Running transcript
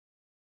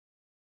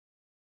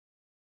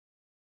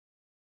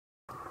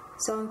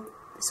So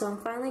I'm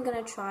finally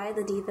gonna try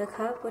the Diva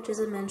Cup, which is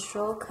a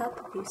menstrual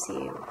cup. If you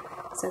see, it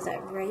says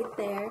that right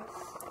there.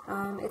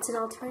 It's an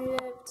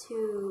alternative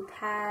to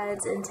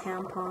pads and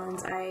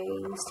tampons. I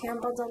use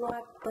tampons a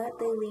lot, but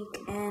they leak,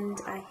 and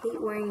I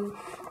hate wearing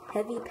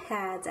heavy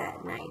pads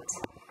at night.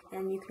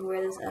 And you can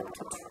wear this up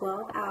to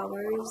 12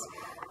 hours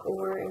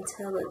or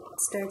until it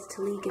starts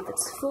to leak if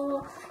it's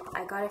full.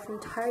 I got it from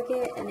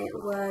Target and it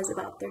was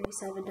about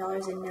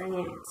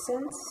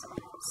 $37.99.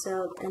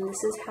 So, and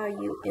this is how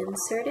you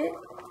insert it.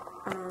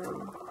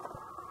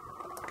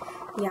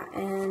 Yeah,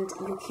 and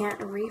you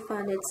can't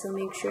refund it, so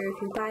make sure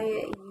if you buy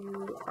it,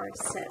 you are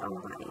set on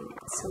buying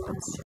it. So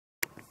let's try.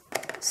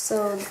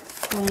 So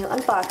when you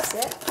unbox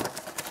it,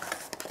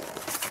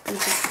 you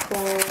just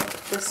pull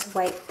this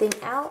white thing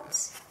out,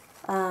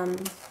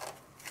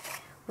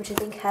 which I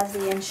think has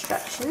the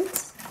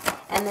instructions,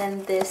 and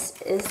then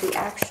this is the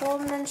actual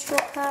menstrual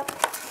cup.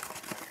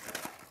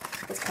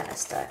 It's kind of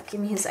stuck. Give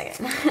me a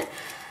second.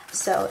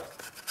 So,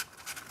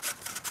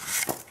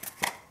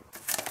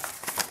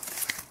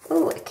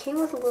 oh, it came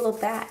with a little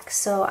bag,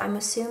 so I'm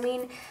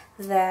assuming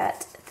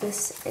that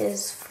this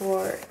is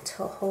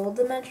to hold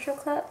the menstrual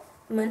cup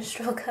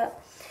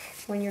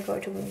when you're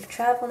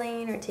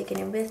traveling or taking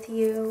it with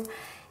you.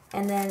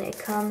 And then it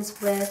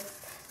comes with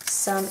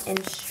some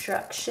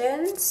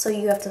instructions, so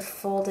you have to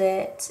fold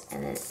it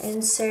and then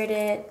insert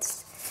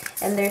it.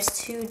 And there's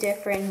two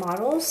different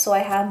models, so I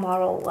have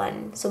model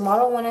 1. So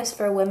model 1 is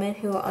for women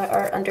who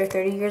are under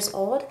 30 years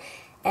old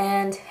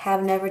and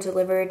have never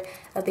delivered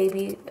a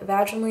baby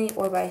vaginally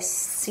or by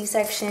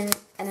C-section.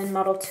 And then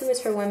model 2 is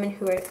for women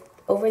who are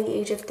over the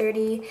age of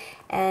 30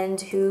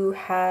 and who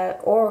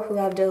have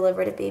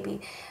delivered a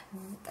baby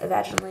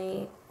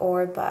vaginally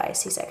or by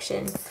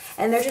C-section.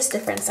 And they're just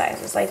different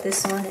sizes. Like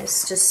this one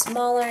is just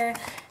smaller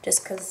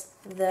just because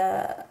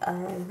the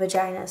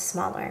vagina is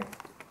smaller.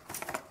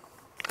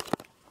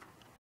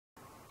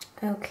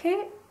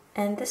 Okay,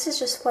 and this is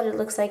just what it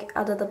looks like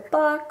out of the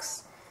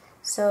box.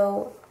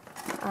 So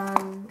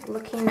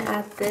looking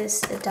at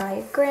this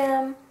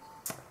diagram,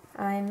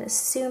 I'm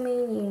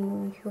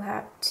assuming you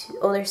have to,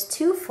 there's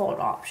 2 fold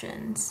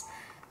options.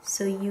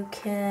 So you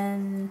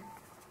can,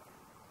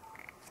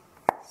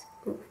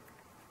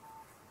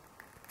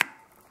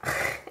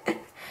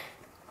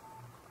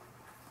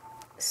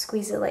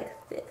 squeeze it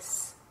like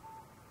this.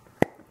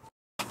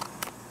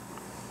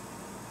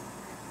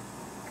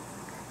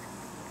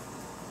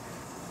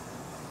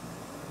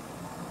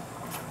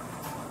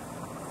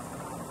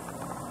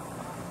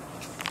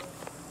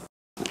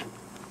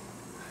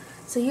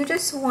 So you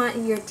just want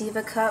your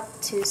Diva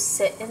Cup to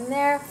sit in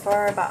there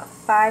for about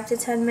 5 to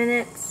 10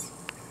 minutes.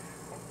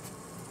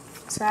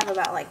 So I have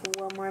about like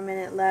 1 more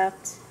minute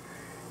left.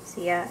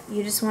 So yeah,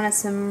 you just want to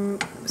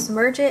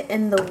submerge it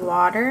in the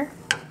water,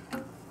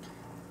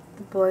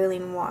 the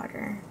boiling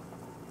water.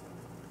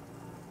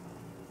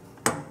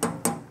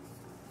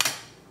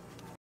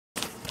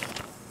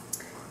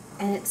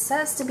 And it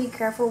says to be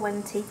careful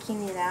when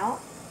taking it out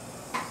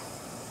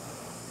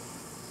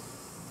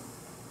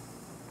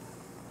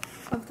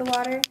of the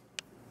water.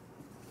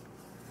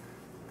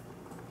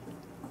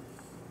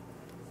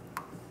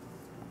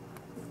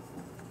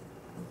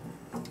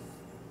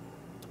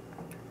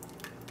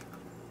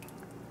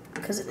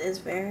 Because it is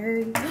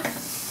very...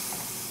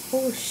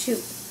 Oh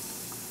shoot.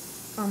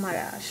 Oh my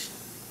gosh.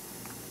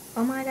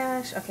 Oh my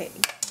gosh. Okay,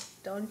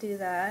 don't do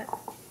that.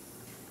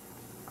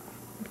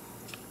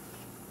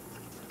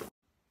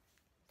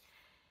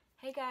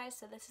 Hey guys,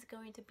 so this is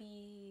going to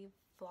be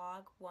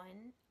vlog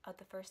 1 of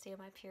the first day of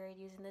my period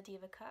using the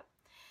Diva Cup.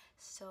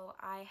 So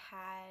I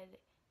had,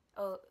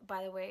 oh,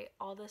 by the way,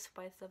 all this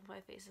white stuff on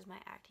my face is my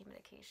acne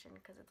medication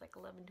because it's like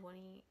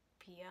 11:20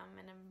 p.m.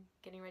 and I'm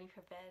getting ready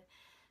for bed.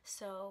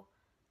 So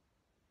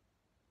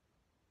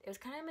it was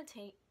kind of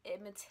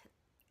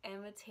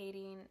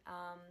imitating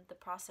the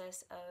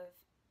process of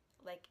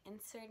like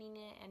inserting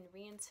it and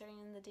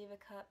reinserting in the Diva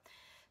Cup.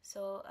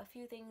 So a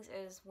few things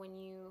is when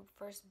you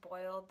first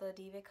boil the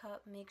Diva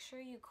Cup, make sure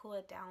you cool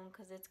it down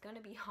because it's going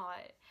to be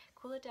hot.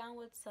 Cool it down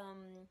with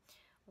some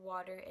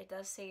water. It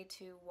does say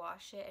to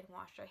wash it and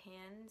wash your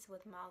hands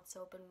with mild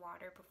soap and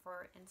water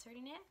before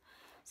inserting it.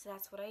 So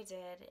that's what I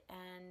did,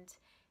 and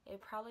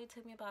it probably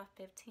took me about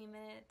 15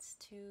 minutes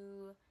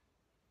to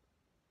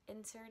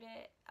insert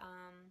it.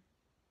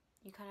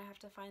 You kind of have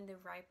to find the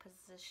right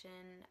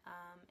position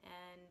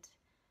and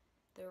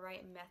the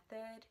right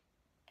method.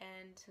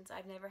 And since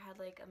I've never had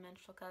like a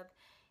menstrual cup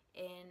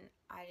and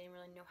I didn't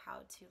really know how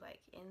to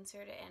like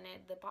insert it, and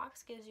the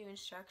box gives you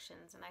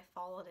instructions and I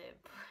followed it,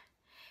 but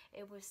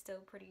it was still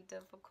pretty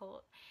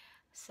difficult.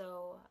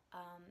 So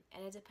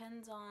and it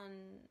depends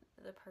on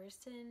the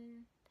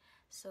person.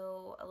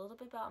 So a little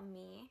bit about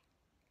me.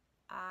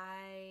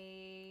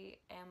 I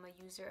am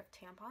a user of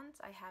tampons.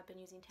 I have been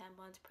using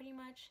tampons pretty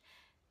much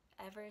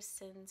ever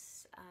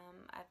since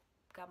I've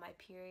got my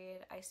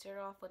period. I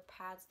started off with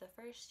pads the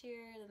first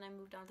year, then I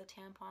moved on to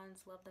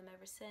tampons, love them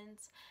ever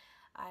since.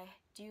 I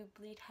do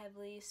bleed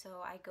heavily,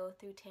 so I go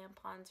through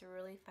tampons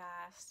really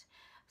fast.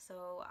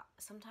 So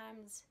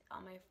sometimes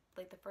on my,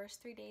 like the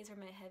first 3 days are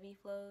my heavy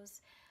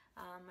flows,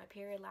 My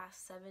period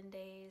lasts 7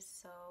 days,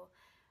 so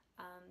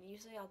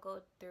usually I'll go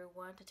through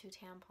 1 to 2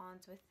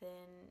 tampons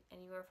within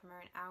anywhere from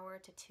an hour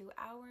to 2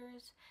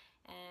 hours,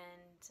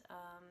 and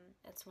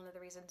it's one of the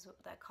reasons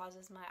that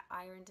causes my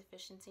iron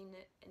deficiency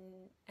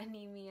and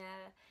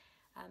anemia,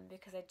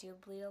 because I do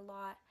bleed a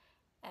lot,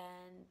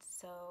 and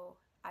so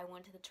I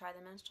wanted to try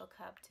the menstrual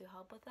cup to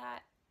help with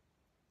that.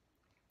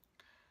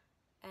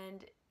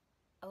 And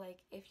like,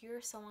 if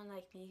you're someone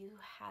like me who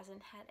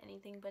hasn't had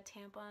anything but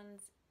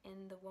tampons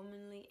in the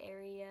womanly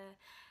area,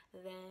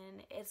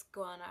 then it's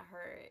gonna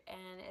hurt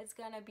and it's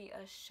gonna be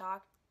a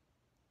shock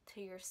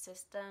to your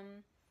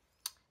system.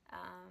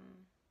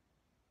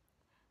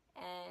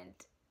 And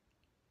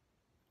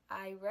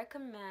I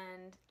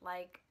recommend,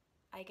 like,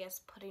 I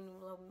guess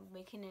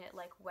making it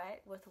like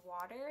wet with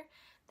water.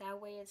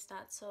 That way it's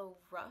not so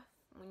rough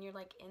when you're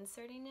like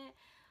inserting it.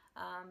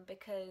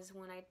 Because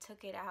when I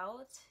took it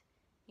out,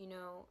 you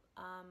know,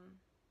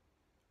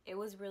 it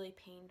was really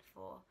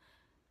painful,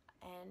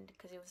 and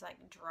because it was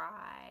like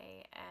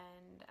dry,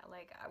 and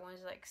like I wanted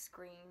to like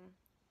scream.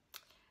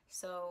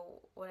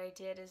 So what I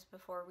did is,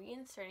 before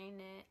reinserting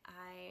it,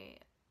 I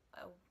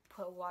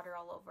put water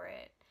all over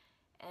it,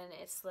 and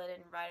it slid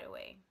in right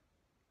away.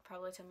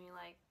 Probably took me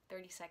like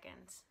 30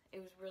 seconds.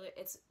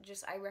 It's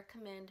just, I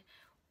recommend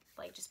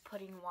like just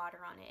putting water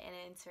on it and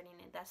inserting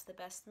it. That's the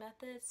best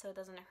method, so it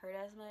doesn't hurt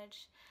as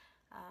much.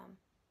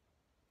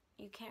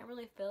 You can't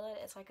really feel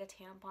it. It's like a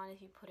tampon.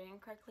 If you put it in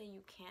correctly,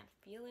 you can't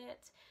feel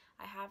it.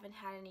 I haven't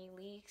had any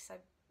leaks.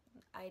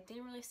 I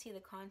didn't really see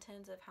the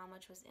contents of how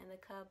much was in the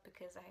cup,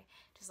 because I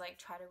just like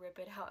try to rip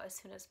it out as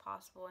soon as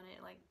possible, and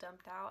it like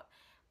dumped out.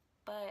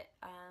 But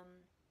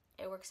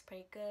it works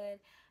pretty good.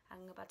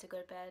 I'm about to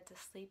go to bed to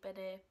sleep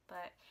in it,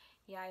 but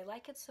yeah, I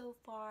like it so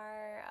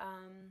far.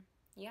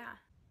 Yeah.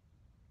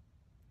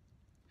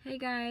 Hey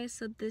guys,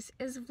 so this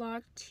is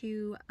vlog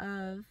 2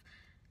 of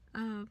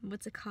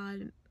what's it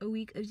called, a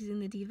week of using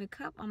the Diva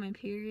Cup on my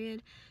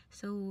period.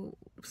 So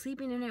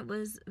sleeping in it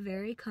was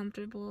very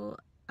comfortable.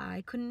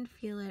 I couldn't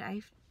feel it.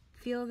 I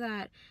feel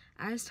that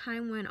as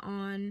time went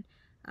on,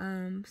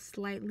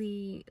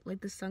 slightly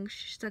like the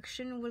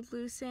suction would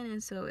loosen,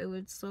 and so it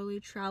would slowly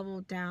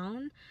travel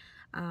down,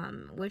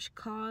 which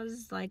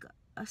caused like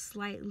a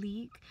slight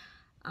leak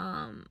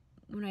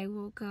when I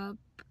woke up.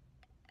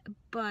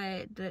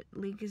 But the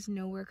leak is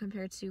nowhere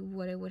compared to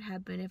what it would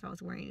have been if I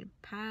was wearing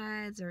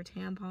pads or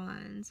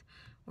tampons,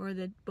 or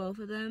both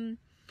of them.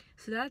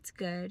 So that's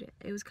good.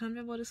 It was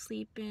comfortable to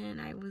sleep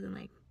in. I wasn't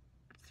like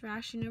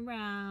thrashing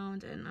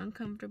around and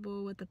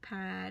uncomfortable with the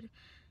pad.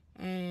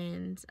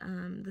 And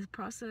the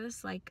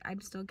process, like,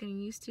 I'm still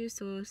getting used to,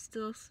 so it's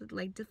still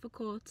like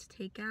difficult to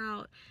take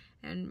out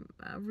and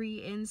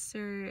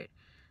reinsert.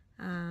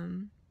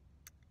 And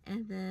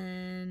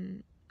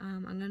then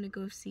I'm gonna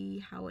go see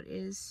how it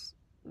is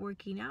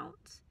working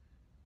out.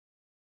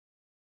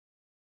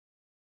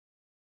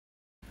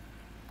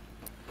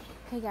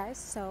 Hey guys,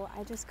 so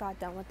I just got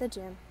done with the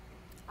gym.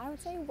 I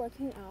would say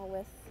working out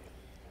with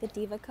the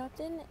Diva Cup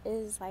in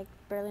is like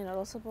barely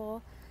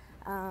noticeable,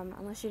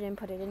 unless you didn't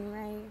put it in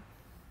right.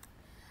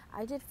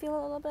 I did feel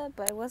a little bit,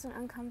 but it wasn't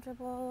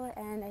uncomfortable,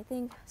 and I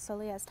think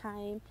slowly as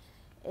time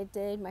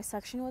my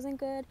suction wasn't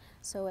good,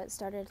 so it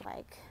started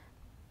like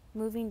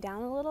moving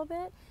down a little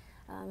bit.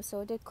 So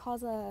it did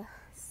cause a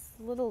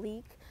little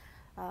leak,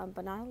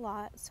 but not a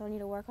lot, so I need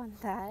to work on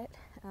that.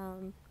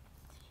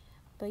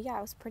 But yeah,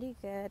 it was pretty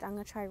good. I'm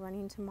gonna try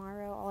running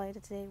tomorrow. All I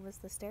did today was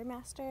the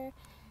Stairmaster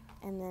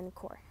and then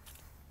core.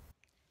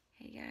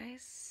 Hey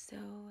guys, so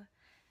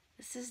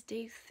this is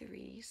day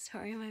 3.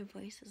 Sorry my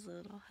voice is a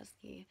little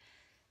husky.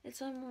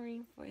 It's a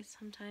morning voice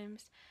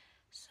sometimes.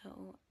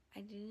 So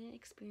I didn't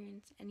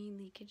experience any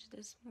leakage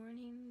this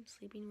morning,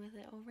 sleeping with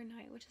it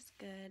overnight, which is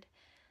good.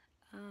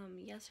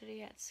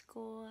 Yesterday at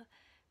school,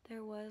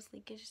 there was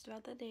leakage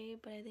throughout the day,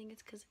 but I think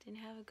it's because it didn't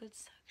have a good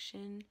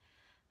suction.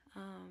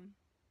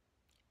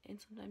 And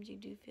sometimes you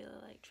do feel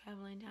it like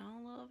traveling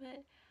down a little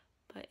bit,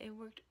 but it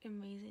worked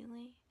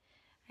amazingly.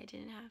 I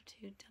didn't have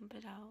to dump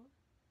it out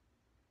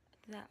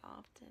that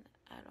often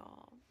at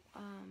all.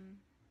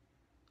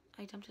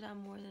 I dumped it out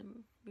more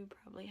than we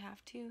probably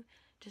have to,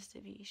 just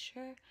to be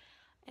sure.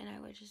 And I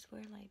would just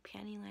wear like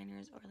panty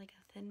liners or like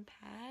a thin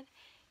pad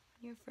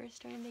when you're first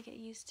starting to get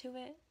used to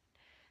it.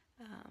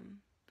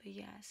 But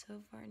yeah,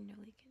 so far no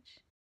leakage.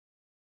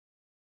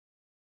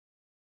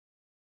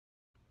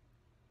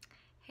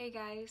 Hey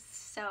guys,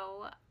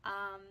 so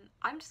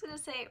I'm just gonna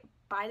say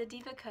buy the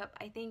Diva Cup.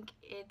 I think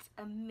it's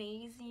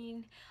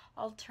amazing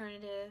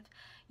alternative.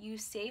 You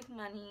save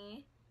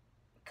money,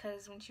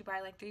 because once you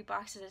buy like 3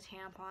 boxes of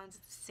tampons,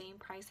 it's the same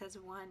price as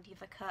 1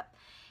 Diva Cup.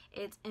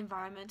 It's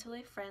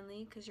environmentally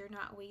friendly because you're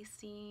not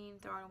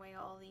throwing away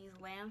all these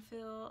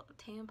landfill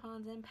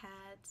tampons and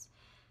pads.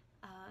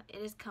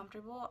 It is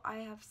comfortable. I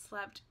have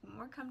slept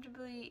more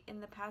comfortably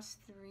in the past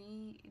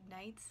 3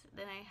 nights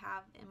than I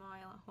have in my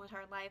whole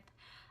entire life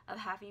of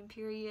having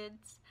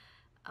periods.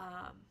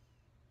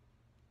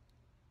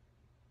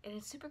 And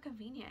it's super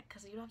convenient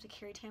because you don't have to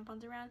carry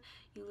tampons around.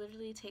 You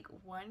literally take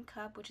 1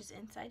 cup, which is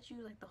inside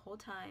you like the whole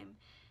time,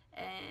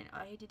 and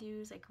all you have to do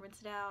is like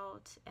rinse it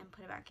out and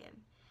put it back in.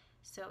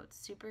 So it's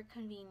super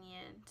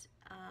convenient.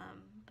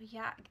 But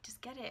yeah,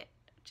 just get it.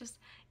 Just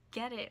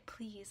get it,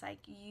 please. Like,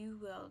 you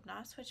will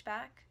not switch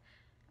back.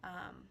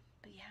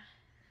 But yeah.